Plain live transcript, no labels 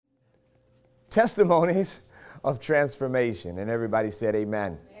Testimonies of transformation. And everybody said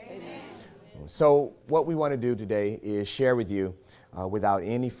amen. Amen. So what we want to do today is share with you without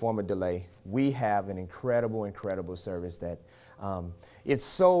any form of delay. We have an incredible service that it's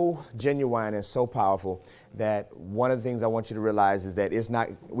so genuine and so powerful that one of the things I want you to realize is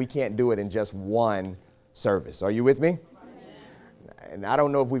that we can't do it in just one service. Are you with me? And I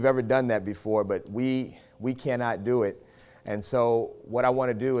don't know if we've ever done that before, but we cannot do it. And so what I want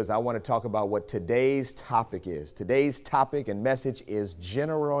to do is I want to talk about what today's topic is. Today's topic and message is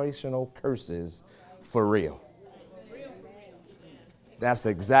generational curses for real. That's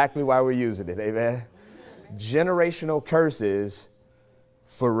exactly why we're using it, amen? Generational curses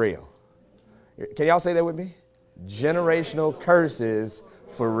for real. Can y'all say that with me? Generational curses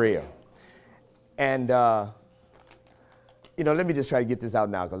for real. And, let me just try to get this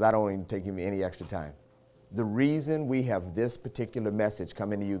out now because I don't even take any extra time. The reason we have this particular message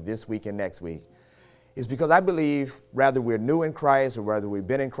coming to you this week and next week is because I believe whether we're new in Christ or whether we've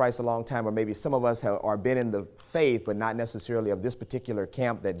been in Christ a long time, or maybe some of us are been in the faith, but not necessarily of this particular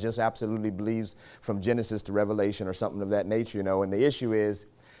camp that just absolutely believes from Genesis to Revelation or something of that nature, And the issue is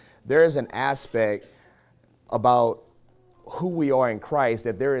there is an aspect about who we are in Christ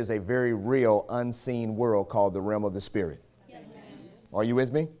that there is a very real unseen world called the realm of the Spirit. Are you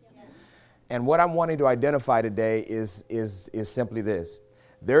with me? And what I'm wanting to identify today is simply this.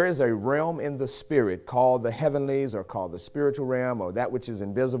 There is a realm in the spirit called the heavenlies or called the spiritual realm or that which is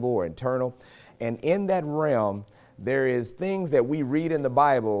invisible or internal. And in that realm, there is things that we read in the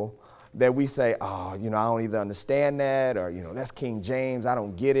Bible that we say, I don't either understand that, or, that's King James, I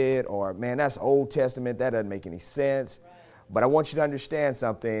don't get it, or, man, that's Old Testament, that doesn't make any sense. But I want you to understand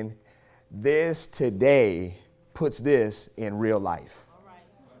something. This today puts this in real life.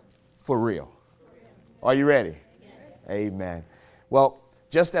 For real. Are you ready? Amen. Well,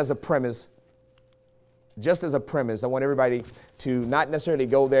 just as a premise, I want everybody to not necessarily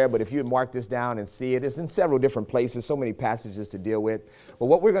go there, but if you mark this down and see it, it's in several different places, so many passages to deal with. But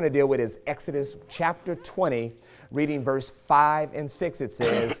what we're going to deal with is Exodus chapter 20, reading verse 5 and 6. It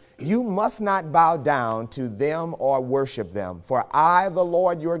says, "You must not bow down to them or worship them, for I, the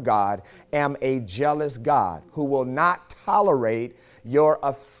Lord your God, am a jealous God who will not tolerate your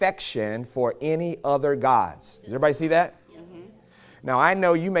affection for any other gods." Does everybody see that? Now, I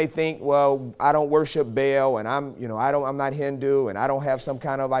know you may think, well, I don't worship Baal, and I'm not Hindu, and I don't have some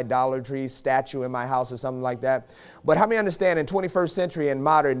kind of idolatry statue in my house or something like that. But how many understand in 21st century and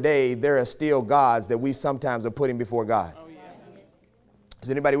modern day, there are still gods that we sometimes are putting before God? Oh, yeah.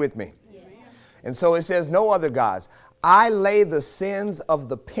 Is anybody with me? Yeah. And so it says, no other gods. I lay the sins of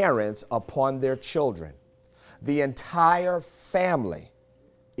the parents upon their children. The entire family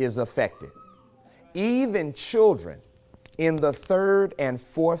is affected. Even children in the third and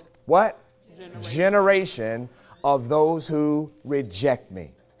fourth, generation of those who reject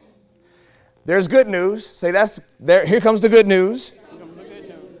me. There's good news. Say here comes the good news.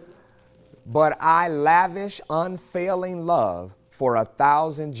 But I lavish unfailing love for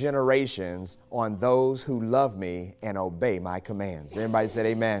 1,000 generations on those who love me and obey my commands. Everybody said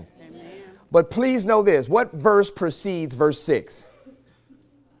amen. Amen. But please know this. What verse precedes verse 6?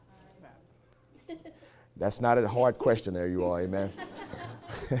 That's not a hard question there, you all, amen.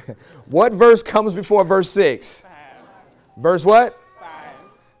 What verse comes before verse 6? 5. Verse what? 5.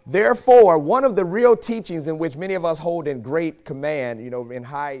 Therefore, one of the real teachings in which many of us hold in great command, in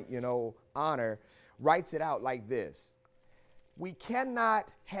high, honor, writes it out like this. We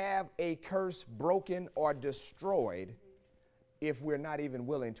cannot have a curse broken or destroyed if we're not even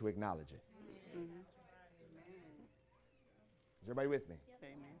willing to acknowledge it. Mm-hmm. Is everybody with me?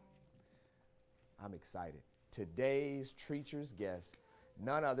 Amen. I'm excited. Today's preacher's guest,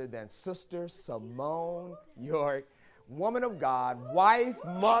 none other than Sister Simone York, woman of God, wife,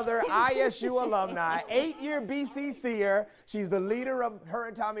 mother, ISU alumni, 8-year BCCer. She's the leader of her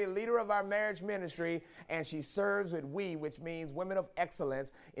and Tommy, leader of our marriage ministry, and she serves with WE, which means Women of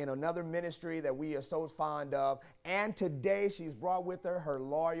Excellence, in another ministry that we are so fond of. And today she's brought with her her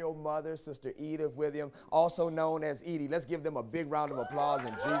loyal mother, Sister Edith William, also known as Edie. Let's give them a big round of applause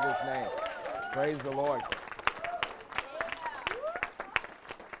in Jesus' name. Praise the Lord.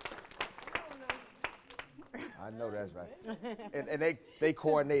 I know that's right. And they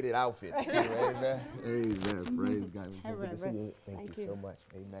coordinated outfits too. Amen. Amen. Praise God. So good to see you. Thank you so much.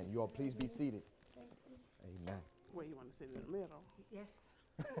 Amen. You all please be seated. Amen. Where you want to sit in the middle? Yes.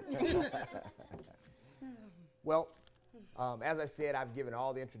 Well, as I said, I've given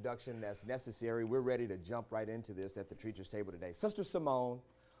all the introduction that's necessary. We're ready to jump right into this at the Teacher's Table today. Sister Simone,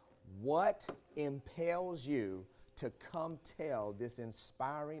 what impels you to come tell this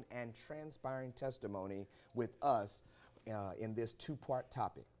inspiring and transpiring testimony with us in this two-part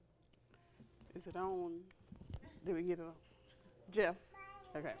topic. Is it on? Did we get it on? Jeff?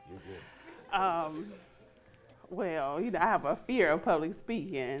 Okay. You're good. Well, I have a fear of public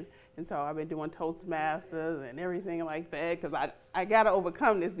speaking, and so I've been doing Toastmasters and everything like that, because I got to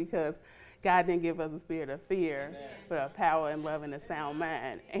overcome this, because God didn't give us a spirit of fear, Amen, but a power and love and a sound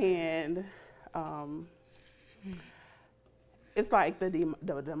mind. And it's like the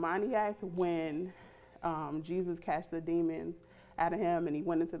demoniac, when Jesus cast the demons out of him and he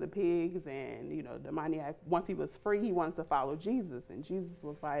went into the pigs, and demoniac, once he was free, he wanted to follow Jesus, and Jesus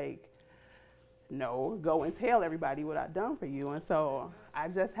was like, no, go and tell everybody what I've done for you. And so I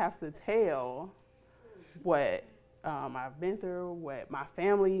just have to tell what I've been through, what my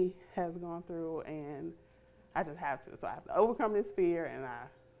family has gone through, and I just have to. So I have to overcome this fear, and I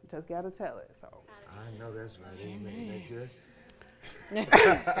just got to tell it. So I know that's right. Amen. That good?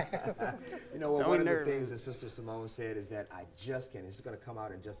 One of the things that Sister Simone said is that I just can't. It's going to come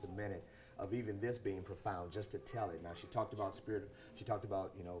out in just a minute, of even this being profound, just to tell it. Now, she talked about spirit. She talked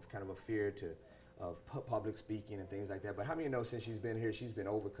about, kind of a fear of public speaking and things like that. But how many of you know, since she's been here, she's been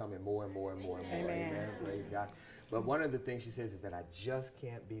overcoming more and more and more and more. Amen. Praise God. But one of the things she says is that I just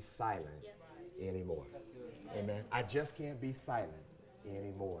can't be silent anymore. Amen. I just can't be silent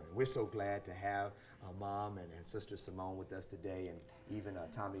anymore. We're so glad to have Mom and Sister Simone with us today, and even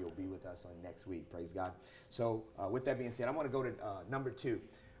Tommy will be with us on next week. Praise God. So with that being said, I want to go to number 2.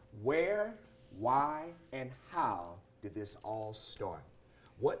 Where, why, and how did this all start?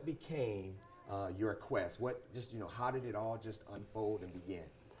 What became your quest? How did it all just unfold and begin?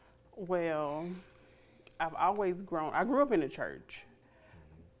 Well, I've always grown. I grew up in the church,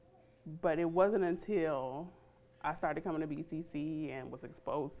 but it wasn't until I started coming to BCC and was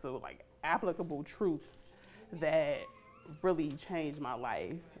exposed to applicable truths that really changed my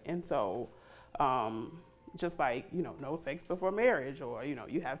life. And so, just like, no sex before marriage, or,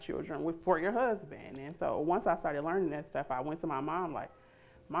 you have children for your husband. And so once I started learning that stuff, I went to my mom like,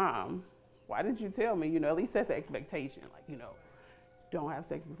 Mom, why didn't you tell me, at least set the expectation, don't have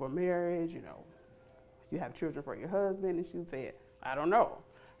sex before marriage, you have children for your husband. And she said, I don't know.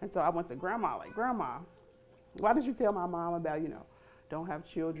 And so I went to Grandma, Grandma, why did you tell my mom about, don't have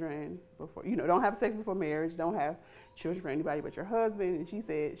children before, don't have sex before marriage, don't have children for anybody but your husband? And she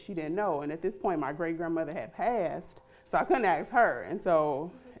said she didn't know. And at this point, my great-grandmother had passed, so I couldn't ask her. And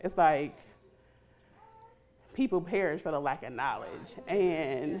so it's like people perish for the lack of knowledge.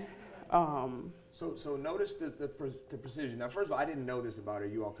 And So notice the precision. Now, first of all, I didn't know this about her.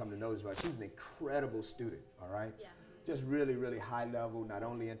 You all come to know this about her. She's an incredible student, all right? Yeah. Just really, really high level, not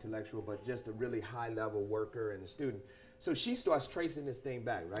only intellectual, but just a really high level worker and a student. So she starts tracing this thing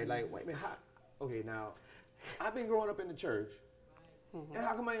back, right? Like, wait a minute, okay, now, I've been growing up in the church, and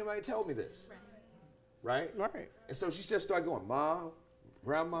how come anybody tell me this? Right? Right. And so she just started going, Mom,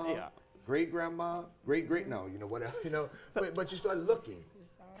 Grandma, great-grandma, no, whatever, but you start looking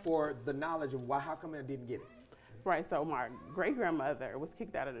for the knowledge of how come I didn't get it. Right, so my great-grandmother was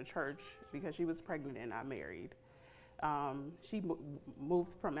kicked out of the church because she was pregnant and not married. She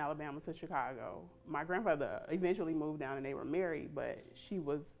moved from Alabama to Chicago. My grandfather eventually moved down and they were married, but she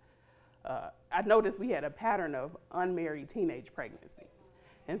was, I noticed we had a pattern of unmarried teenage pregnancies.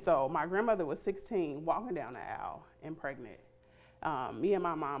 And so my grandmother was 16, walking down the aisle and pregnant. Me and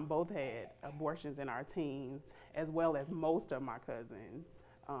my mom both had abortions in our teens, as well as most of my cousins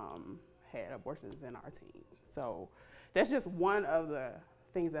had abortions in our teens. So that's just one of the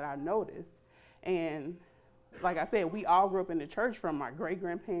things that I noticed. And like I said, we all grew up in the church, from my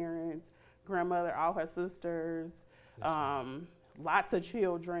great-grandparents, grandmother, all her sisters, lots of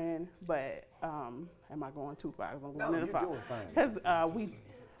children. But am I going too far? No, you're doing fine. Because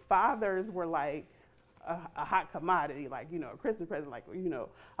fathers were like a hot commodity, like, a Christmas present, like,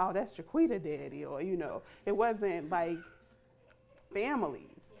 oh, that's Shaquita daddy, or, it wasn't like families.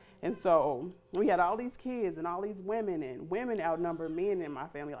 And so we had all these kids and all these women, and women outnumber men in my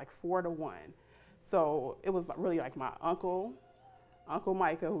family like 4-1. So it was really like my Uncle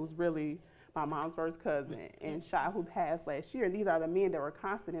Micah, who's really my mom's first cousin, and Shy, who passed last year. And these are the men that were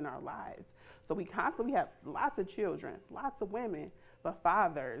constant in our lives. So we constantly have lots of children, lots of women, but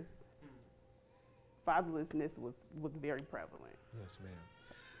fatherlessness was very prevalent. Yes,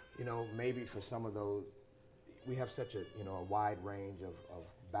 ma'am. Maybe for some of those, we have such a wide range of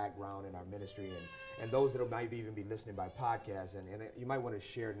background in our ministry, and those that might even be listening by podcast, and you might want to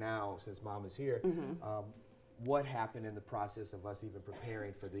share now, since Mom is here, what happened in the process of us even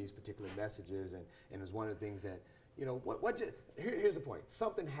preparing for these particular messages, and it was one of the things that, here's the point.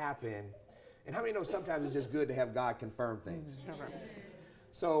 Something happened And how many know sometimes it's just good to have God confirm things? Okay.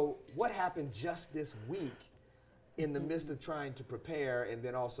 So what happened just this week in the midst of trying to prepare, and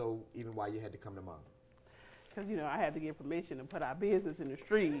then also even while you had to come to Mom? Because, I had to get permission to put our business in the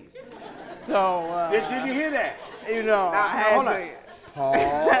streets. So, Did you hear that? I had hold to. on.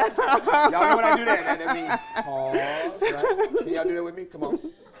 Pause. Y'all know when I do that? That means pause, right? Can y'all do that with me? Come on.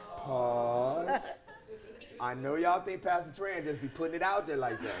 Pause. I know y'all think Pastor Tran just be putting it out there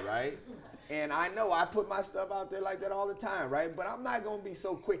like that, right? And I know I put my stuff out there like that all the time, right? But I'm not going to be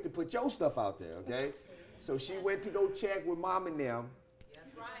so quick to put your stuff out there, okay? So she went to go check with Mom and them.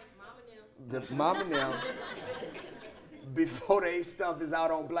 That's right, Mom and them. The Mom and them before they stuff is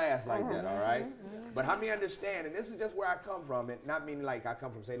out on blast like that, all right? But how many understand, and this is just where I come from, and not meaning like I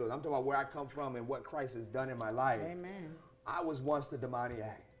come from St. Louis, I'm talking about where I come from and what Christ has done in my life. Amen. I was once the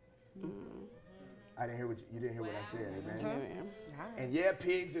demoniac. I didn't hear you didn't hear what I said, amen? Amen. And yeah,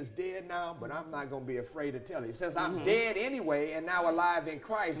 Pigs is dead now, but I'm not going to be afraid to tell it. Since I'm dead anyway and now alive in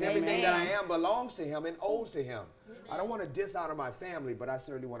Christ, everything that I am belongs to him and owes to him. I don't want to dishonor my family, but I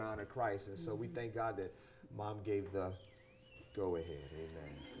certainly want to honor Christ. And so we thank God that Mom gave the go ahead,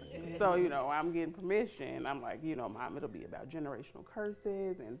 amen. So, I'm getting permission. I'm like, Mom, it'll be about generational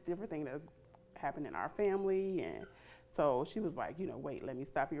curses and different things that happen in our family. And so she was like, wait, let me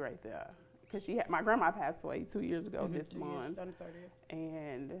stop you right there. Because my grandma passed away 2 years ago this month.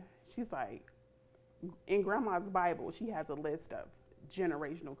 And she's like, in Grandma's Bible, she has a list of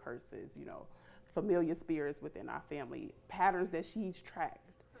generational curses, familiar spirits within our family, patterns that she's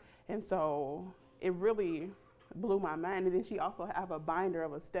tracked. And so it really blew my mind. And then she also have a binder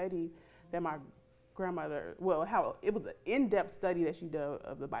of a study that my grandmother, it was an in-depth study that she did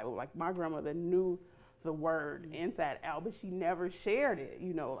of the Bible. Like my grandmother knew the word inside out, but she never shared it,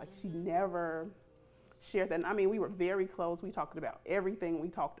 she never shared that. And I mean, we were very close. We talked about everything. We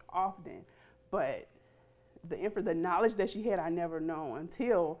talked often, but the knowledge that she had, I never known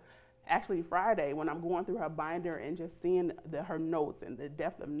until actually Friday when I'm going through her binder and just seeing her notes and the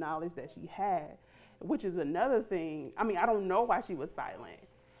depth of knowledge that she had, which is another thing. I mean, I don't know why she was silent,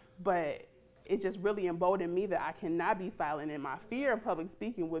 but it just really emboldened me that I cannot be silent, and my fear of public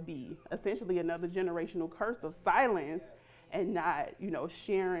speaking would be essentially another generational curse of silence and not,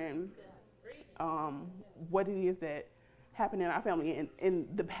 sharing what it is that happened in our family and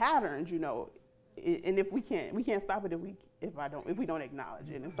the patterns, and if we can't stop it if we don't acknowledge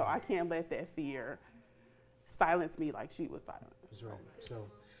it, and so I can't let that fear silence me like she was silent. That's right. So.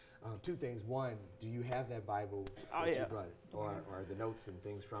 Two things. One, do you have that Bible that you brought, or the notes and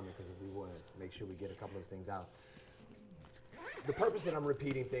things from it? Because we want to make sure we get a couple of things out. The purpose that I'm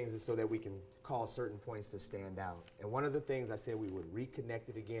repeating things is so that we can cause certain points to stand out. And one of the things I said we would reconnect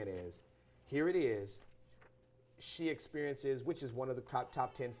it again is, here it is. She experiences, which is one of the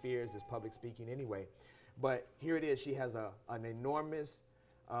top 10 fears, is public speaking anyway. But here it is. She has an enormous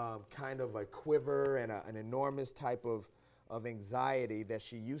kind of a quiver and an enormous type of anxiety that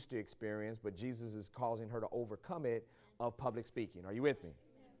she used to experience, but Jesus is causing her to overcome it, of public speaking. Are you with me?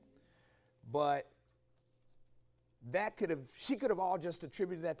 But she could have all just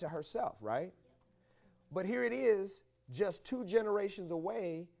attributed that to herself, right? But here it is, just 2 generations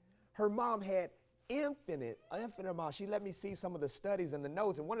away, her mom had infinite amount. She let me see some of the studies and the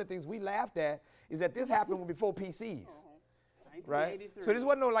notes, and one of the things we laughed at is that this happened before PCs. Right? So this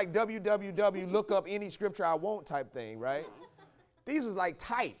wasn't no like www, look up any scripture I want type thing, right? These was like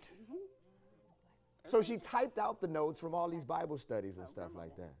typed. So she typed out the notes from all these Bible studies and stuff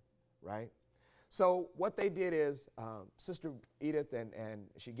like that, right? So what they did is Sister Edith, and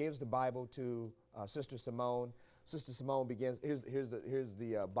she gives the Bible to Sister Simone. Sister Simone begins, here's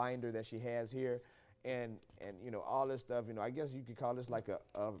the binder that she has here. And all this stuff, I guess you could call this like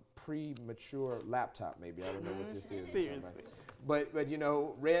a premature laptop maybe. I don't know what this is. Seriously. But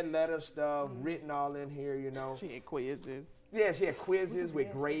red letter stuff written all in here, She had quizzes. Yeah, she had quizzes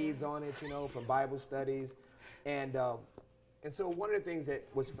with grades on it, from Bible studies. And so one of the things that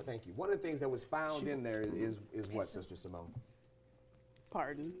was, thank you, one of the things that was found in there is what, Sister Simone?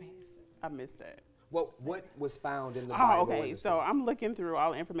 Pardon? I missed that. What was found in the Bible? Oh, okay. So I'm looking through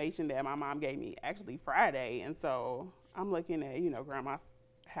all the information that my mom gave me actually Friday. And so I'm looking at, Grandma,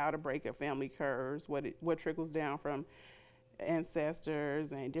 how to break a family curse, what trickles down from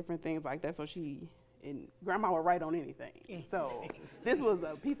ancestors and different things like that. So and Grandma would write on anything. So this was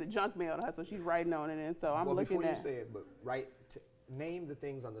a piece of junk mail to her, so she's writing on it. And so I'm looking at. Before you say it, but name the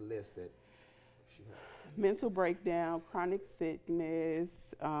things on the list that she had. Mental breakdown, chronic sickness,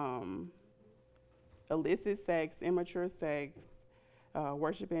 illicit sex, immature sex,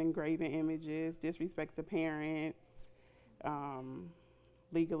 worshiping graven images, disrespect to parents,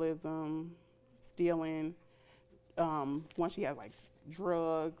 legalism, stealing. One, she has like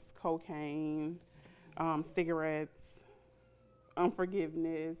drugs, cocaine, cigarettes,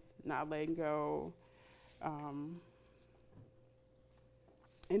 unforgiveness, not letting go. And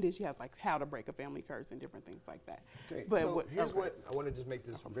then she has like how to break a family curse and different things like that. Okay, But so here's okay. what I want to just make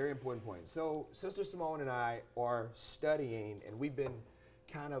this a very important point. So Sister Simone and I are studying, and we've been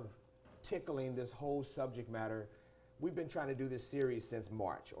kind of tickling this whole subject matter. We've been trying to do this series since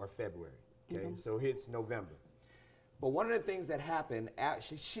March or February. Okay, so it's November. But one of the things that happened,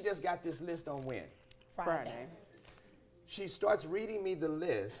 she just got this list on when? Friday. She starts reading me the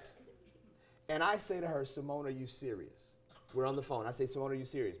list, and I say to her, Simone, are you serious? We're on the phone. I say, Simone, are you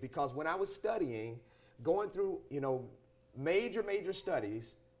serious? Because when I was studying, going through, major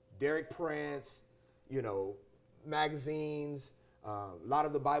studies, Derek Prince, magazines, a lot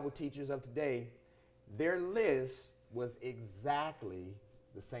of the Bible teachers of today, their list was exactly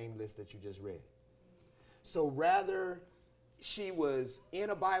the same list that you just read. So rather she was in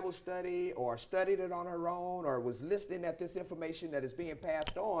a Bible study or studied it on her own or was listening at this information that is being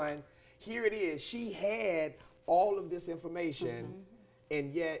passed on, here it is. She had all of this information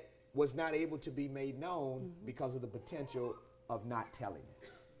and yet was not able to be made known because of the potential of not telling it.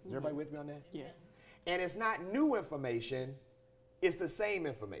 Is everybody with me on that? Yeah. And it's not new information, it's the same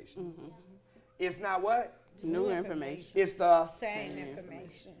information. It's not what? New information. It's the Same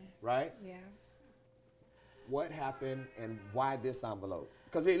information. right? Yeah. What happened and why this envelope?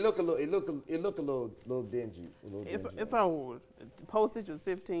 Because it look a little dingy. It's old. The postage was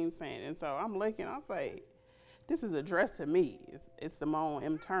 15 cents, and so I'm looking. I'm like, this is addressed to me. It's Simone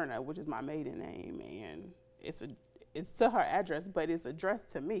M. Turner, which is my maiden name, and it's to her address, but it's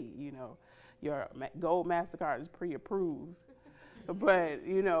addressed to me. Your gold MasterCard is pre-approved, but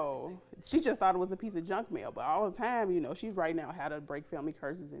she just thought it was a piece of junk mail. But all the time, she's writing out how to break family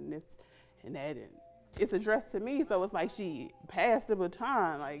curses and this and that, and it's addressed to me. So it's like she passed the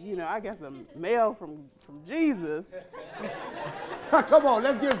baton, like I got some mail from Jesus. Come on,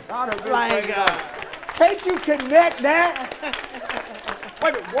 let's give God a big Like, praise. Can't you connect that?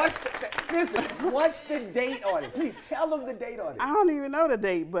 Wait a minute, what's the date on it? Please tell them the date on it. I don't even know the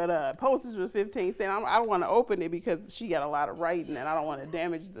date, but postage was 15 cents. I don't want to open it because she got a lot of writing and I don't want to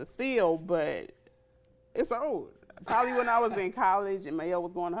damage the seal, but it's old. Probably when I was in college and mail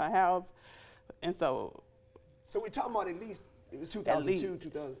was going to her house. And so we're talking about at least, it was 2002,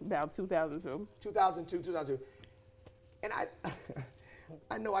 2000. About 2002. 2002. And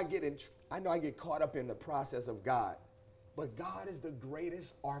I know I get caught up in the process of God, but God is the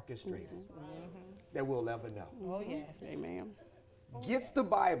greatest orchestrator that we'll ever know. Oh, yes. Amen. Gets the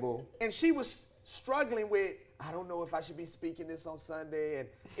Bible, and she was struggling with, I don't know if I should be speaking this on Sunday, and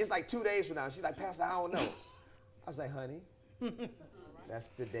it's like 2 days from now. She's like, Pastor, I don't know. I was like, honey, that's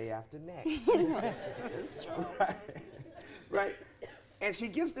the day after next. Right? And she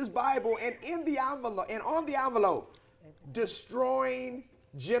gets this Bible, and on the envelope, destroying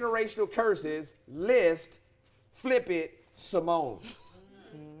generational curses, list, flip it, Simone.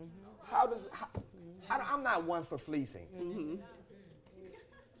 I'm not one for fleecing.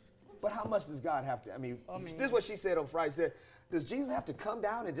 But how much does God have to, this is what she said on Friday. She said, does Jesus have to come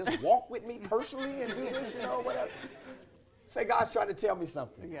down and just walk with me personally and do this, whatever? Say, God's trying to tell me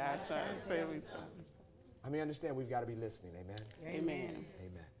something. Yeah, I try to tell you something. Understand we've got to be listening, amen? Amen.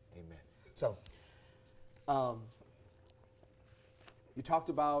 Amen. So, you talked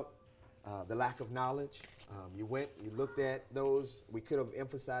about the lack of knowledge. You looked at those. We could have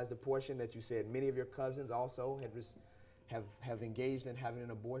emphasized the portion that you said many of your cousins also have engaged in having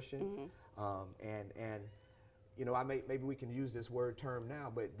an abortion. Maybe we can use this term now,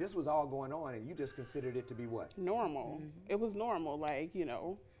 but this was all going on, and you just considered it to be what? Normal. It was normal. Like,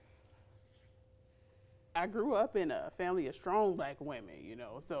 I grew up in a family of strong black women,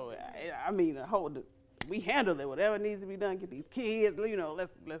 so we handle it. Whatever needs to be done, get these kids,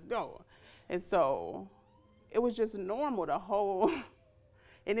 let's go. And so it was just normal,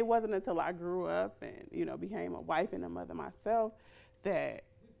 and it wasn't until I grew up and, became a wife and a mother myself that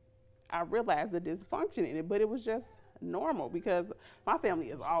I realized the dysfunction in it, but it was just normal because my family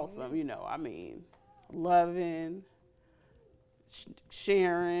is awesome, loving,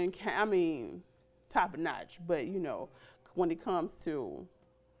 sharing, top notch. But, when it comes to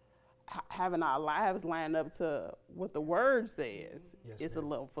having our lives line up to what the word says, it's a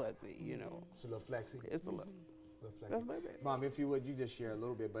little fuzzy, It's a little flexy. It's a little flexy. A little bit. Mom, if you would, you just share a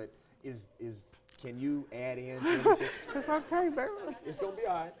little bit, but can you add in anything? It's okay, baby. It's going to be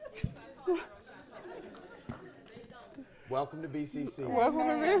all right. Welcome to BCC. Welcome to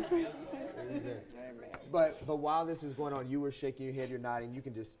BCC. But while this is going on, you were shaking your head, you're nodding. You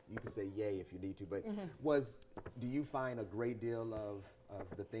can say yay if you need to. But do you find a great deal of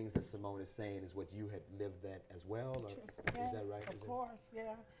the things that Simone is saying is what you had lived at as well? Or Yeah, is that right? Of course,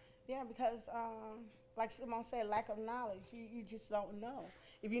 yeah. Yeah, because like Simone said, lack of knowledge, you just don't know.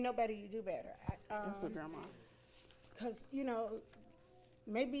 If you know better, you do better. That's a grandma. Because,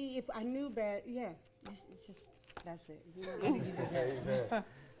 maybe if I knew better, it's just that's it. If you know better, you do better. Amen.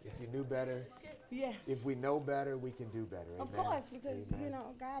 If you knew better, Yeah. if we know better, we can do better. Amen. Of course, because Amen.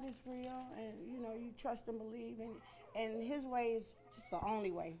 God is real, and you trust and believe, and His way is just the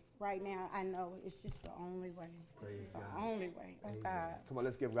only way. Right now, I know it's just the only way. Praise it's God. The only way. Oh Amen. God. Come on,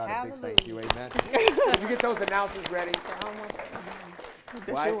 let's give God a Hallelujah. big thank you. Amen. Did you get those announcements ready?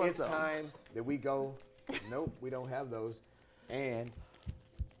 Well, it's time that we go. Nope, we don't have those. And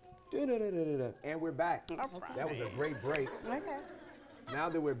we're back. That was a great break. Okay. Now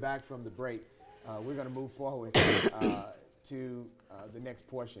that we're back from the break, we're going to move forward to the next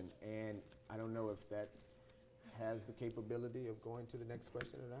portion. And I don't know if that has the capability of going to the next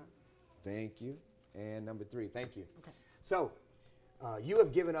question or not. Thank you. And number 3, thank you. Okay. So you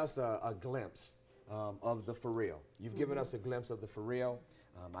have given us a glimpse of the for real. You've given us a glimpse of the for real.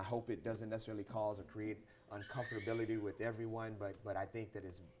 I hope it doesn't necessarily cause or create uncomfortability with everyone, but I think that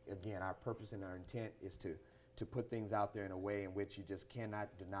is, again, our purpose and our intent is to put things out there in a way in which you just cannot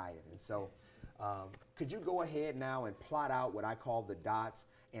deny it. And so could you go ahead now and plot out what I call the dots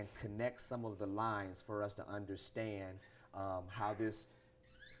and connect some of the lines for us to understand how this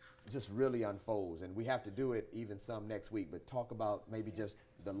just really unfolds? And we have to do it even some next week, but talk about maybe just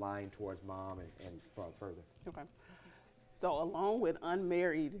the line towards mom and further. Okay. So along with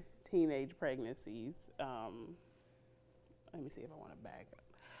unmarried teenage pregnancies, let me see if I want to back up.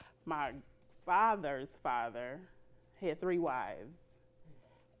 My father's father had 3 wives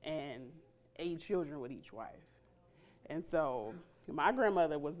and 8 children with each wife. And so my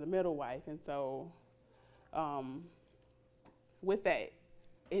grandmother was the middle wife. And so with that,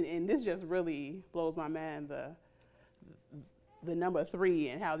 and this just really blows my mind, the number 3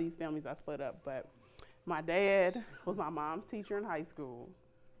 and how these families are split up. But my dad was my mom's teacher in high school.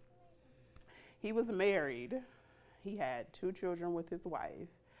 He was married. He had 2 children with his wife.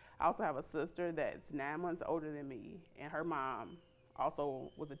 I also have a sister that's 9 months older than me, and her mom also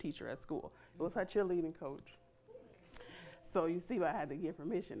was a teacher at school. It was her cheerleading coach. So you see why I had to get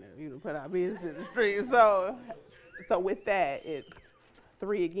permission to put our business in the street. So with that, it's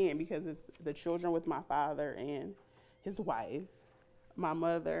 3 again, because it's the children with my father and his wife. My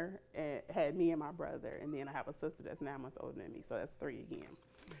mother had me and my brother, and then I have a sister that's 9 months older than me, so that's 3 again.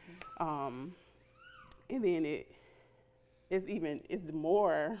 Mm-hmm. And then it's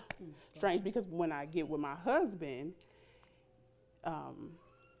more strange because when I get with my husband,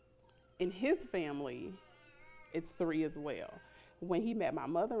 in his family, it's 3 as well. When he met my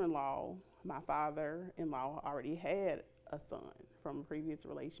mother-in-law, my father-in-law already had a son from a previous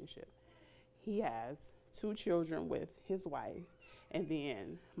relationship. He has 2 children with his wife, and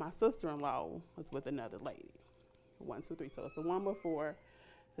then my sister-in-law was with another lady. 1, 2, 3. So it's the one before,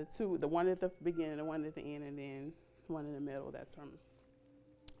 the one at the beginning, the one at the end, and then one in the middle. That's from.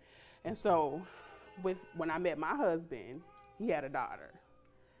 And so, when I met my husband, he had a daughter,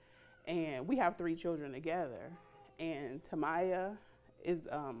 and we have 3 children together. And Tamaya is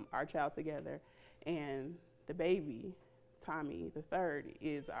our child together, and the baby, Tommy, the 3rd,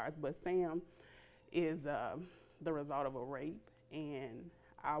 is ours. But Sam is the result of a rape, and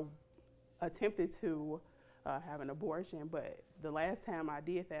I attempted to have an abortion, but the last time I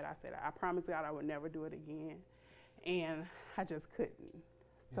did that, I said, I promised God I would never do it again, and I just couldn't.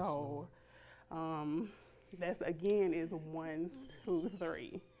 Yes, so that's, again, is 1, 2,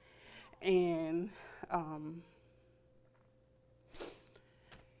 3. And we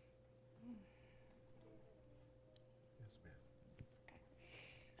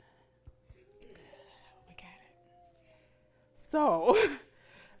got it. So,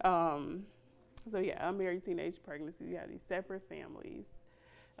 yeah, unmarried teenage pregnancy. We have these separate families,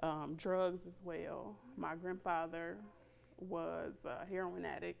 drugs as well. My grandfather was a heroin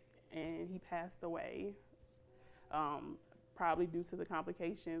addict, and he passed away, probably due to the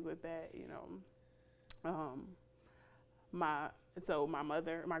complications with that. My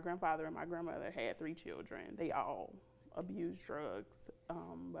grandfather and my grandmother had 3 children. They all abused drugs,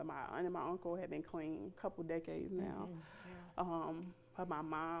 but my aunt and my uncle have been clean a couple decades now. Mm-hmm. Yeah. But my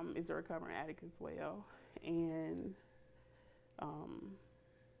mom is a recovering addict as well, and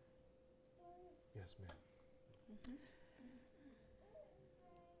yes, ma'am. Mm-hmm.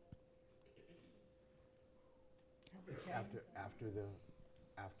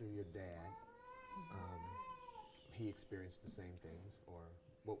 after your dad, he experienced the same things, or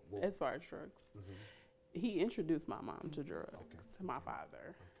what? As far as drugs, he introduced my mom to drugs, to my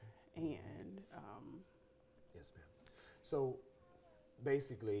father, and Yes, ma'am. So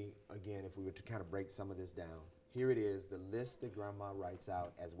basically, again, if we were to kind of break some of this down, here it is, the list that Grandma writes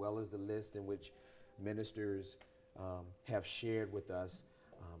out, as well as the list in which ministers have shared with us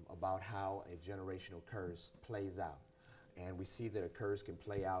about how a generational curse plays out. And we see that a curse can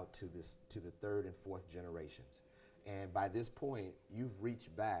play out to the third and fourth generations. And by this point, you've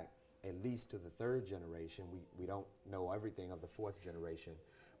reached back at least to the third generation. We don't know everything of the fourth generation,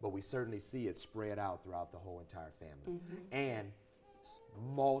 but we certainly see it spread out throughout the whole entire family. And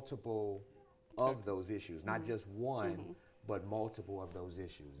multiple of those issues, not just one, but multiple of those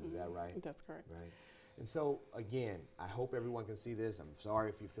issues. Is that right? That's correct. Right. And so, again, I hope everyone can see this. I'm sorry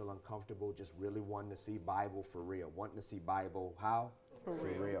if you feel uncomfortable, just really wanting to see Bible for real. Wanting to see Bible how? For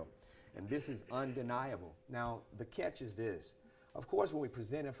real. And this is undeniable. Now, the catch is this. Of course, when we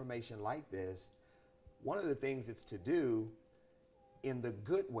present information like this, one of the things it's to do in the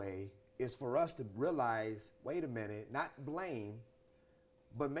good way is for us to realize, wait a minute, not blame,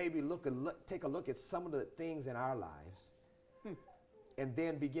 but maybe take a look at some of the things in our lives and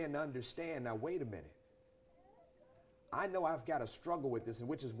then begin to understand, now, wait a minute. I know I've got to struggle with this, and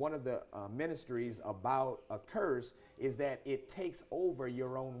which is one of the ministries about a curse, is that it takes over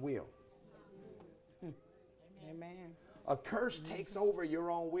your own will. Amen. A curse takes over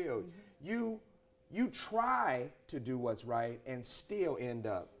your own will. You try to do what's right and still end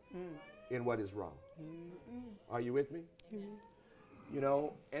up in what is wrong. Are you with me? You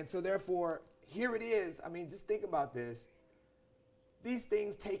know, and so therefore, here it is. I mean, just think about this. These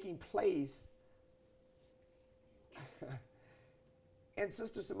things taking place. And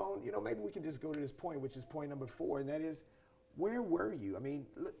Sister Simone, you know, maybe we can just go to this point, which is point number 4, and that is, where were you? I mean,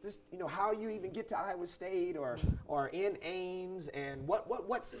 just, you know, how you even get to Iowa State or in Ames, and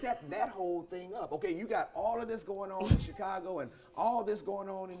what set that whole thing up? Okay, you got all of this going on in Chicago and all this going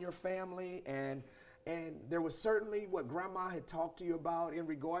on in your family, and there was certainly what Grandma had talked to you about in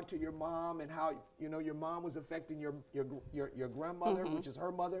regard to your mom and how, you know, your mom was affecting your grandmother, which is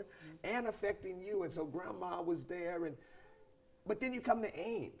her mother, and affecting you. And so Grandma was there, but then you come to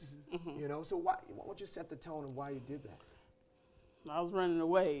Ames, you know. So why don't you set the tone of why you did that? I was running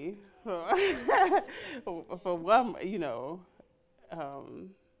away for one, you know.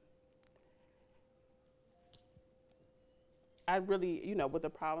 I really, you know, with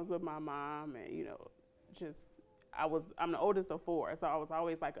the problems with my mom, and, you know, just I'm the oldest of 4, so I was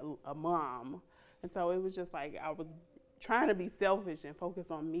always like a mom, and so it was just like I was trying to be selfish and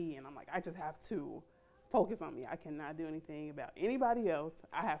focus on me, and I'm like, I just have to focus on me. I cannot do anything about anybody else.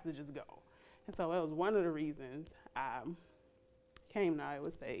 I have to just go. And so it was one of the reasons I came to Iowa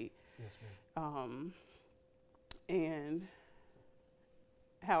State. Yes, ma'am. And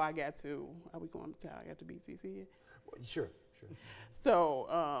how I got to, are we going to how I got to BCC? Well, sure. So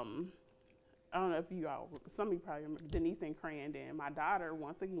I don't know if you all, some of you probably remember Denise and Crandon. My daughter,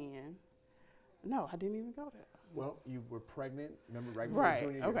 once again, no, I didn't even go there. Well, you were pregnant, remember, right before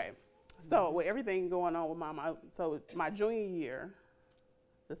junior year? Okay. So with everything going on with my junior year,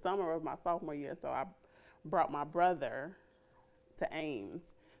 the summer of my sophomore year, so I brought my brother to Ames.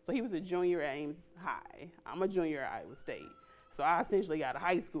 So he was a junior at Ames High. I'm a junior at Iowa State. So I essentially got a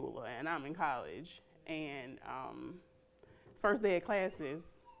high schooler, and I'm in college. And first day of classes,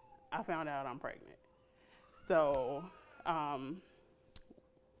 I found out I'm pregnant. So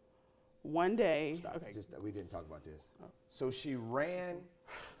one day, okay. We didn't talk about this. So she ran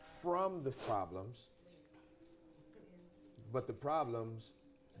from the problems, but the problems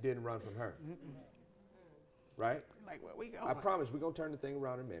didn't run from her. Right? Like, where we going? I promise we're going to turn the thing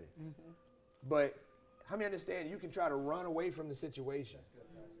around in a minute. But how many understand you can try to run away from the situation?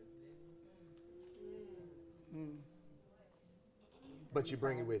 But you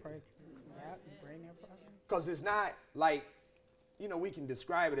bring it with you. Because it's not like, you know, we can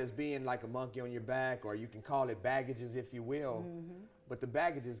describe it as being like a monkey on your back, or you can call it baggages, if you will. But the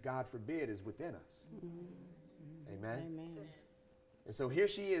baggages, God forbid, is within us. Amen? Amen. And so here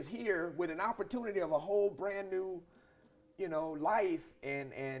she is here with an opportunity of a whole brand new, you know, life.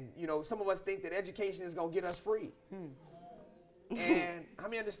 And you know, some of us think that education is going to get us free. And how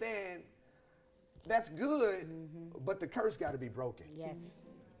many understand that's good, but the curse got to be broken. Yes.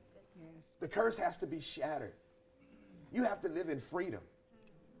 The curse has to be shattered. You have to live in freedom.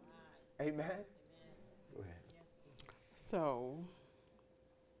 Amen? Go ahead. So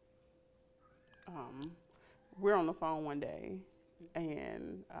we're on the phone one day,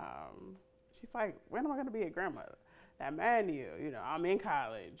 and she's like, when am I going to be a grandmother? that man you, I'm in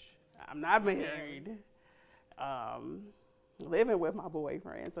college. I'm not married. Living with my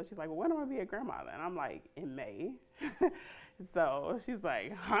boyfriend. So she's like, well, when am I going to be a grandmother? And I'm like, in May. So she's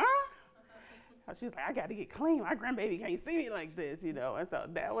like, huh? She's like, I got to get clean. My grandbaby can't see me like this, And so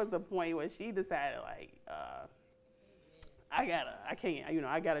that was the point where she decided, like, I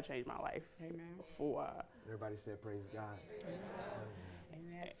gotta change my life. Amen. Everybody said, praise God. And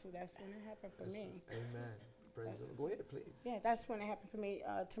that's when it happened for me. Amen. Praise the Lord. Go ahead, please. Yeah, that's when it happened for me.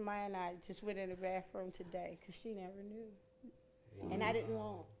 Tamaya and I just went in the bathroom today because she never knew. Wow. And I didn't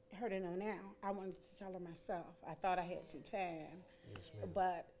want her to know now. I wanted to tell her myself. I thought I had some time. Yes, ma'am.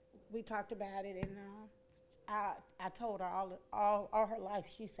 But we talked about it, and I told her all her life,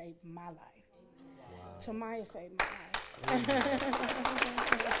 she saved my life. Wow. Tamaya saved my life.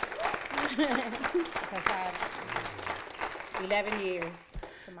 Because I 11 years.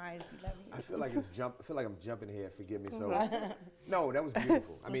 Tamaya's 11 years. I feel like I'm jumping ahead. Forgive me. So, no, that was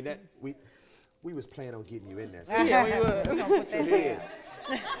beautiful. I mean, that we was planning on getting you in there. So yeah, we were. So here it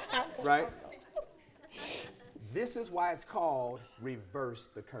is. Right? This is why it's called reverse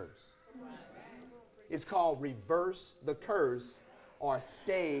the curse. It's called reverse the curse or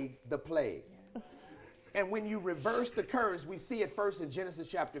stay the plague. And when you reverse the curse, we see it first in Genesis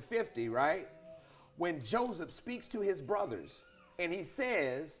chapter 50, right? When Joseph speaks to his brothers and he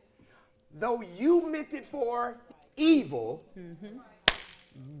says, though you meant it for evil,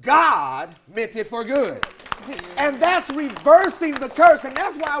 God meant it for good. And that's reversing the curse. And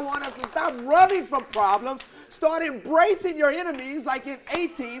that's why I want us to stop running from problems. Start embracing your enemies, like in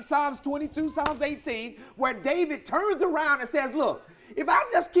 18, Psalms 22, Psalms 18, where David turns around and says, look, if I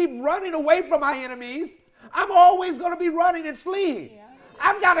just keep running away from my enemies, I'm always going to be running and fleeing. Yeah.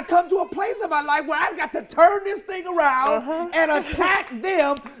 I've got to come to a place in my life where I've got to turn this thing around and attack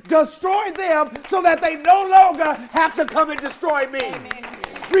them, destroy them, so that they no longer have to come and destroy me. Amen.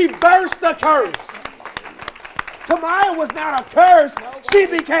 Reverse the curse. Tamaya was not a curse. She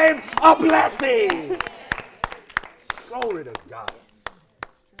became a blessing. Glory to God.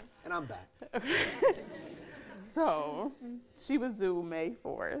 And I'm back. So she was due May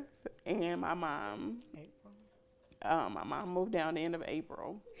 4th, and my mom moved down the end of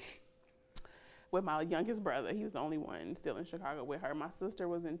April with my youngest brother. He was the only one still in Chicago with her. My sister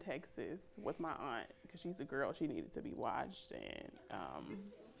was in Texas with my aunt because she's a girl. She needed to be watched, and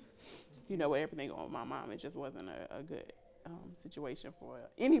with everything going on with my mom, it just wasn't a good situation for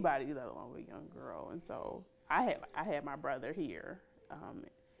anybody, let alone a young girl. And so I had my brother here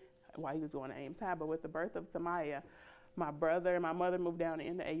while he was going to Ames High. But with the birth of Tamaya, my brother and my mother moved down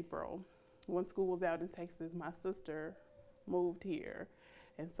in April. When school was out in Texas, my sister moved here.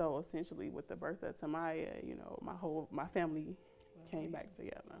 And so essentially with the birth of Tamaya, my family came back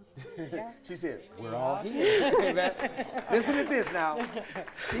together. She said, we're all here. Amen. Listen to this now.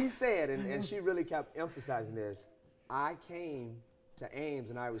 She said, and she really kept emphasizing this, I came to Ames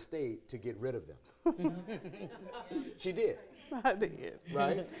and Iowa State to get rid of them. She did. I did.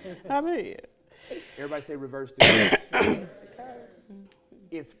 Right? I did. Everybody say reverse the curse.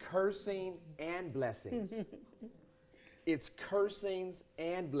 It's cursing and blessings. It's cursings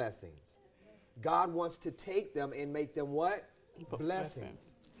and blessings. God wants to take them and make them what?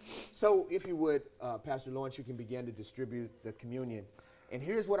 Blessings. So if you would, Pastor Lawrence, you can begin to distribute the communion. And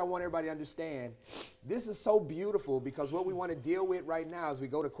here's what I want everybody to understand. This is so beautiful because what we want to deal with right now as we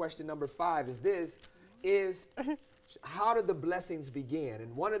go to question number 5 is how did the blessings begin?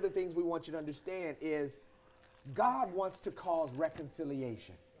 And one of the things we want you to understand is God wants to cause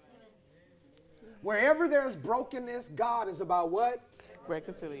reconciliation. Wherever there's brokenness, God is about what?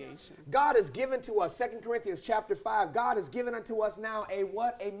 Reconciliation. God has given to us, 2 Corinthians chapter 5, God has given unto us now a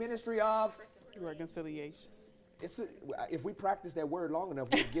what? A ministry of? Reconciliation. If we practice that word long enough,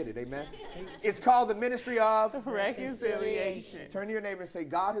 we'll get it, amen? It's called the ministry of? Reconciliation. Turn to your neighbor and say,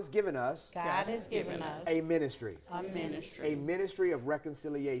 God has given us. God has given us a ministry. a ministry. A ministry of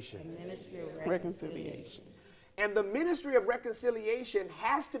reconciliation. A ministry of Reconciliation. And the ministry of reconciliation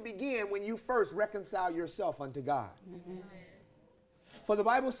has to begin when you first reconcile yourself unto God. Mm-hmm. For the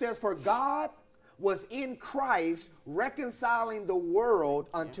Bible says, for God was in Christ reconciling the world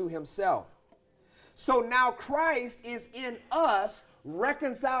unto himself. So now Christ is in us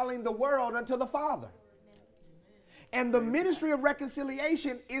reconciling the world unto the Father. And the ministry of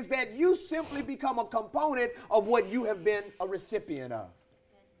reconciliation is that you simply become a component of what you have been a recipient of.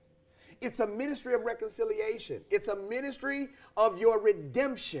 It's a ministry of reconciliation. It's a ministry of your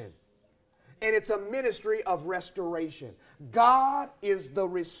redemption. And it's a ministry of restoration. God is the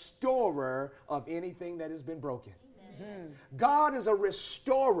restorer of anything that has been broken. God is a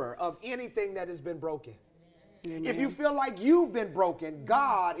restorer of anything that has been broken. Amen. If you feel like you've been broken,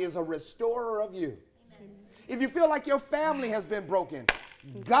 God is a restorer of you. If you feel like your family has been broken,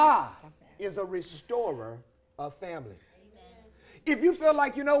 God is a restorer of family. If you feel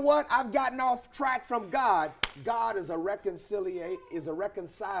like, you know what, I've gotten off track from God, God is a reconciler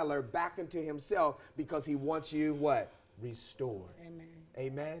back into himself because he wants you what? Restored. Amen.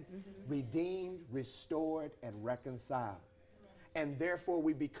 Amen. Redeemed, restored, and reconciled. And therefore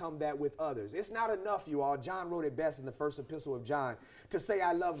we become that with others. It's not enough, you all. John wrote it best in the first epistle of John to say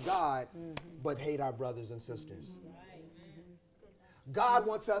I love God, but hate our brothers and sisters. God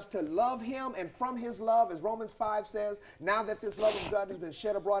wants us to love him, and from his love, as Romans 5 says, now that this love of God has been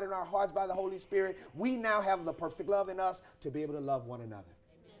shed abroad in our hearts by the Holy Spirit, we now have the perfect love in us to be able to love one another.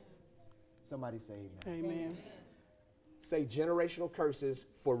 Somebody say amen. Amen. Say generational curses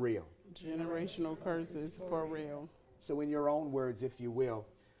for real. Generational curses for real. So in your own words, if you will,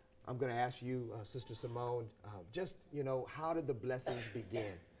 I'm going to ask you, Sister Simone, just, how did the blessings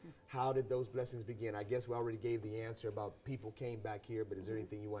begin? How did those blessings begin? I guess we already gave the answer about people came back here, but is there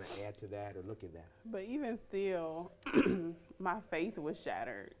anything you want to add to that or look at that? But even still, my faith was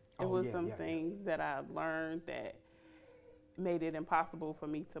shattered. It Oh, was yeah, some yeah, yeah. things that I learned that made it impossible for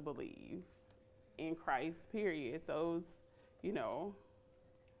me to believe in Christ, period. So it was,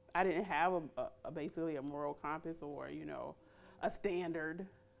 I didn't have basically a moral compass or, a standard,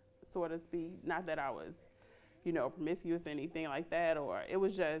 so to speak. Not that I was, promiscuous or anything like that, or it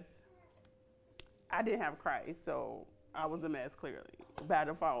was just, I didn't have Christ, so I was a mess, clearly, by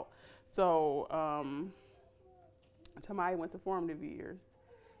default. So Tamaya went to formative years,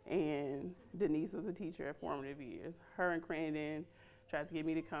 and Denise was a teacher at formative years. Her and Crandon tried to get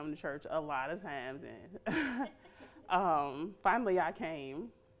me to come to church a lot of times, and finally I came,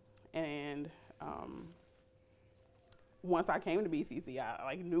 and once I came to BCC,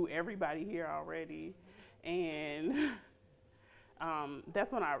 I knew everybody here already, and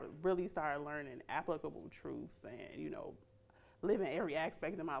that's when I really started learning applicable truths and, living every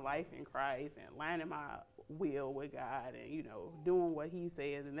aspect of my life in Christ and lining my will with God and, doing what he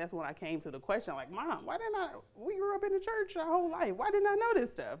says. And that's when I came to the question, like, Mom, we grew up in the church our whole life. Why didn't I know this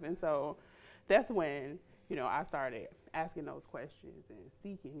stuff? And so that's when, I started asking those questions and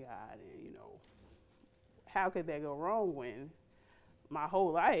seeking God and, how could that go wrong when my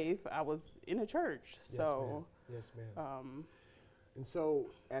whole life I was in a church? Yes, so, ma'am. Yes, ma'am. And so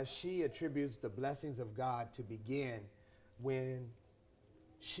as she attributes the blessings of God to begin when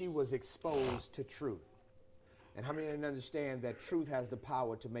she was exposed to truth. And how many understand that truth has the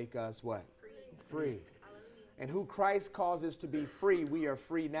power to make us what? Free. And who Christ causes to be free, we are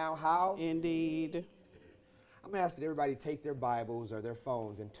free now. How? indeed. I'm going to ask that everybody take their Bibles or their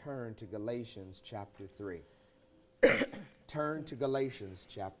phones and turn to Galatians chapter 3. Turn to Galatians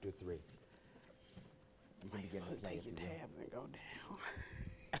chapter 3. You can begin to play if you will. Tab and go down.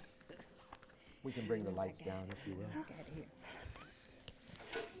 We can bring the lights down if you will. Got it here.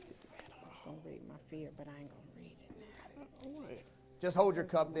 I was gonna read my fear, but I ain't gonna read it. Just hold your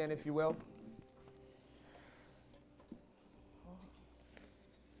cup then if you will.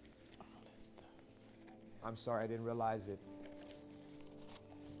 I'm sorry, I didn't realize that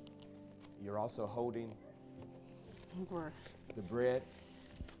you're also holding the bread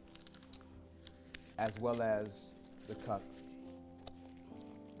as well as the cup.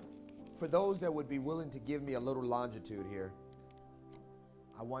 For those that would be willing to give me a little longitude here,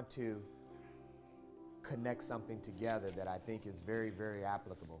 I want to connect something together that I think is very, very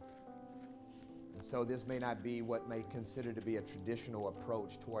applicable. And so this may not be what may consider to be a traditional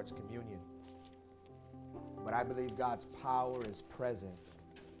approach towards communion, but I believe God's power is present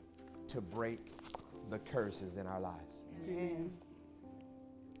to break the curses in our lives. Amen.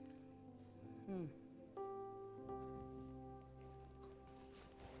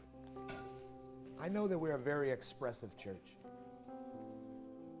 I know that we're a very expressive church.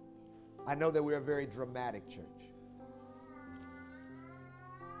 I know that we're a very dramatic church.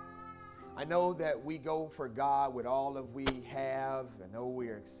 I know that we go for God with all of we have. I know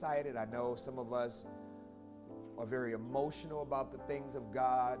we're excited. I know some of us are very emotional about the things of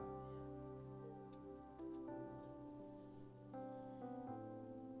God.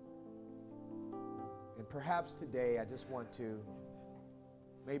 And perhaps today I just want to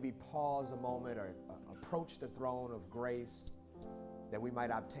maybe pause a moment or approach the throne of grace that we might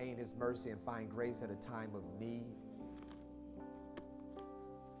obtain his mercy and find grace at a time of need.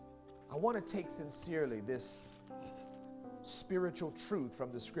 I want to take sincerely this spiritual truth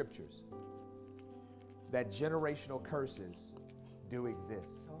from the scriptures that generational curses do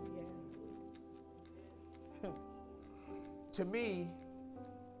exist. Oh, yeah. To me,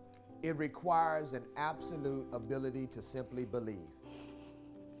 It requires an absolute ability to simply believe.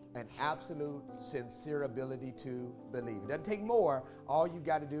 An absolute, sincere ability to believe. It doesn't take more. All you've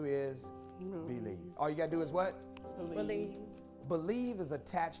got to do is believe. All you got to do is what? Believe. Believe is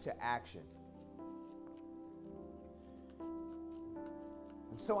attached to action.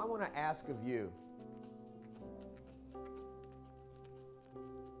 And so I want to ask of you,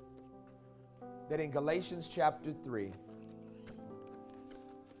 that in Galatians chapter 3,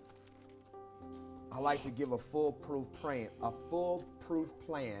 I like to give a foolproof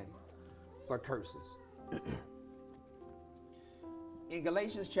plan for curses. In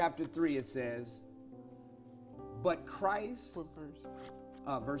Galatians chapter 3, it says, but Christ,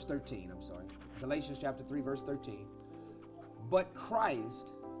 verse 13, I'm sorry. Galatians chapter 3, verse 13. But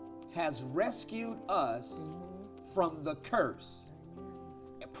Christ has rescued us from the curse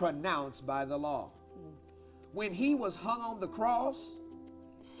pronounced by the law. When he was hung on the cross,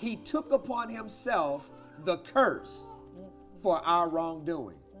 he took upon himself the curse for our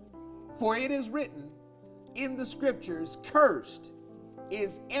wrongdoing. For it is written in the scriptures, cursed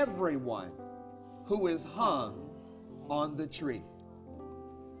is everyone who is hung on the tree.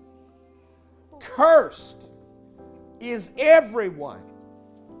 Cursed is everyone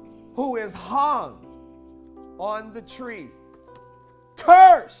who is hung on the tree.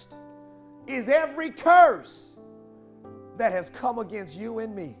 Cursed is every curse that has come against you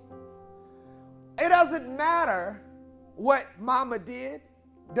and me. It doesn't matter what mama did.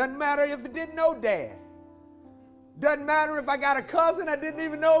 Doesn't matter if it didn't know dad. Doesn't matter if I got a cousin I didn't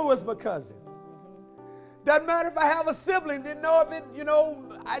even know it was my cousin. Doesn't matter if I have a sibling, didn't know if it,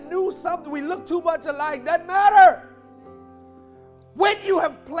 I knew something, we looked too much alike. Doesn't matter. When you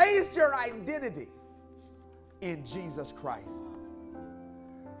have placed your identity in Jesus Christ.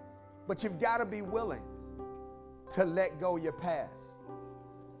 But you've got to be willing to let go your past.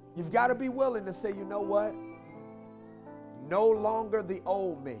 You've got to be willing to say, you know what? No longer the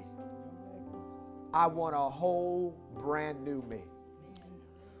old me. I want a whole brand new me.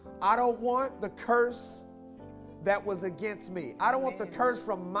 I don't want the curse that was against me. I don't want the curse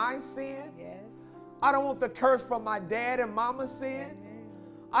from my sin. I don't want the curse from my dad and mama's sin.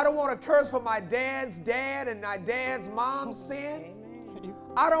 I don't want a curse from my dad's dad and my dad's mom's sin.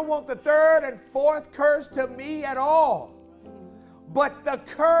 I don't want the third and fourth curse to me at all. But the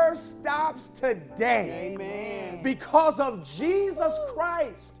curse stops today. Amen. Because of Jesus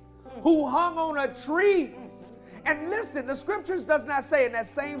Christ, who hung on a tree. And listen, the scriptures does not say in that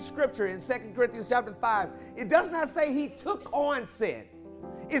same scripture in 2 Corinthians chapter 5, it does not say he took on sin.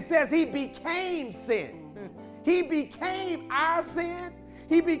 It says he became sin. He became our sin.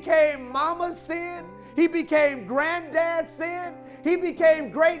 He became mama's sin. He became granddad's sin. He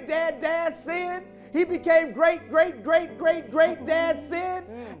became great-dad's sin. He became great-great-great-great-great-dad's sin.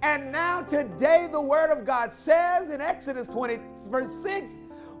 And now today the word of God says in Exodus 20 verse 6,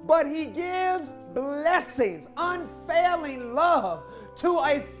 but he gives blessings, unfailing love to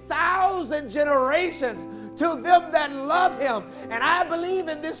 1,000 generations to them that love him. And I believe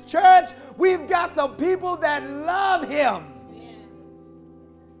in this church, we've got some people that love him.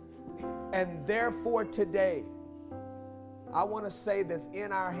 And therefore today, I want to say that's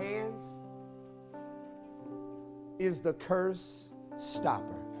in our hands is the curse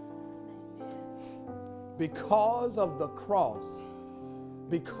stopper. Because of the cross,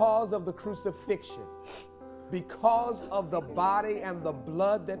 because of the crucifixion, because of the body and the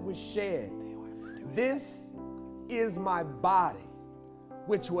blood that was shed, this is my body,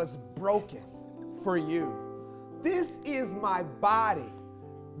 which was broken for you. This is my body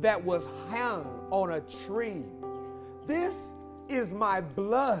that was hung on a tree. This is my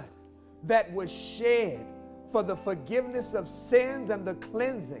blood that was shed for the forgiveness of sins and the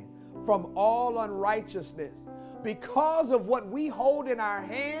cleansing from all unrighteousness. Because of what we hold in our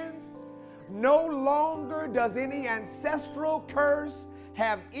hands, no longer does any ancestral curse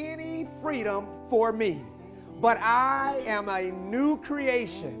have any freedom for me. But I am a new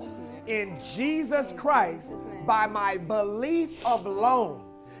creation in Jesus Christ by my belief alone.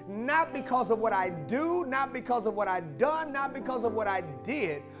 Not because of what I do, not because of what I've done, not because of what I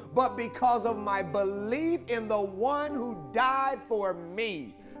did, but because of my belief in the one who died for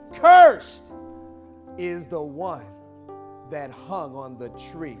me. Cursed is the one that hung on the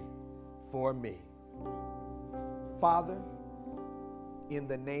tree for me. Father, in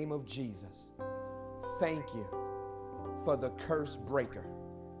the name of Jesus, thank you for the curse breaker.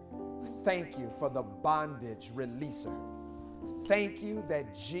 Thank you for the bondage releaser. Thank you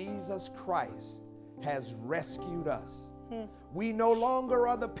that Jesus Christ has rescued us. We no longer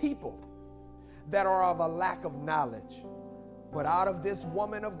are the people that are of a lack of knowledge. But out of this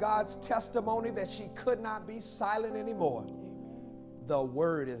woman of God's testimony that she could not be silent anymore, the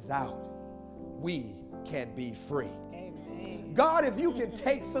word is out. We can be free. Amen. God, if you can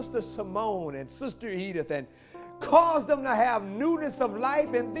take Sister Simone and Sister Edith and cause them to have newness of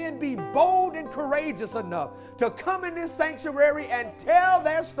life and then be bold and courageous enough to come in this sanctuary and tell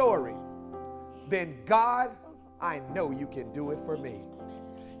their story, then God, I know you can do it for me.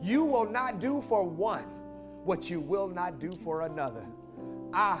 You will not do for one what you will not do for another.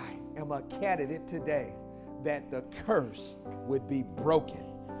 I am a candidate today that the curse would be broken.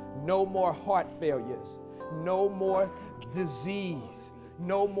 No more heart failures, no more disease,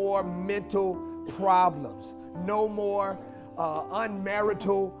 no more mental problems, no more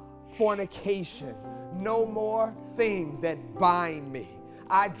unmarital fornication, no more things that bind me.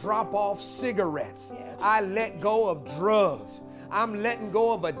 I drop off cigarettes. I let go of drugs. I'm letting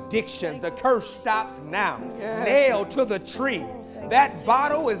go of addictions. The curse stops now. Nailed to the tree. That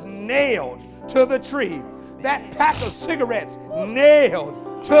bottle is nailed to the tree. That pack of cigarettes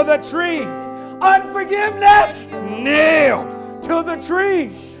nailed to the tree. Unforgiveness nailed to the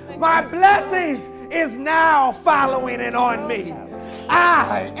tree. My blessings is now following and on me.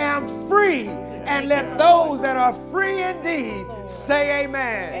 I am free, and let those that are free indeed say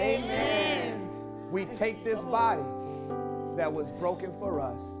amen. Amen. We take this body that was broken for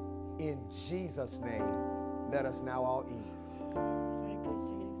us in Jesus' name. Let us now all eat. Thank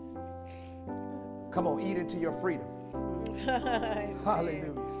you, Come on, eat into your freedom. Jesus.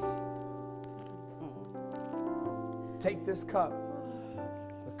 Hallelujah. Take this cup,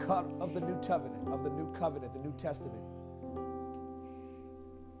 the cup of the new covenant, the New Testament.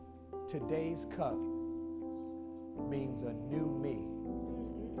 Today's cup means a new me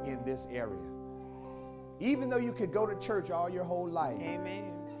in this area. Even though you could go to church all your whole life,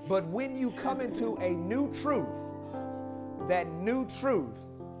 Amen. but when you come into a new truth, that new truth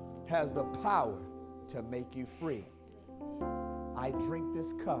has the power to make you free. I drink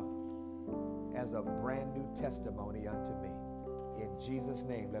this cup as a brand new testimony unto me. In Jesus'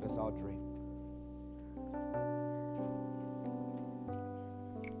 name, let us all drink.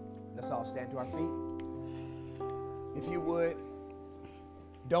 Let's all stand to our feet. If you would,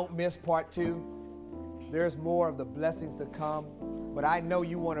 don't miss part 2. There's more of the blessings to come, but I know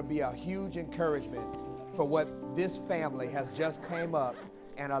you want to be a huge encouragement for what this family has just came up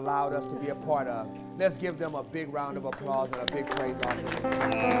and allowed us to be a part of. Let's give them a big round of applause and a big praise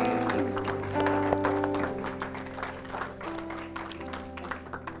offering.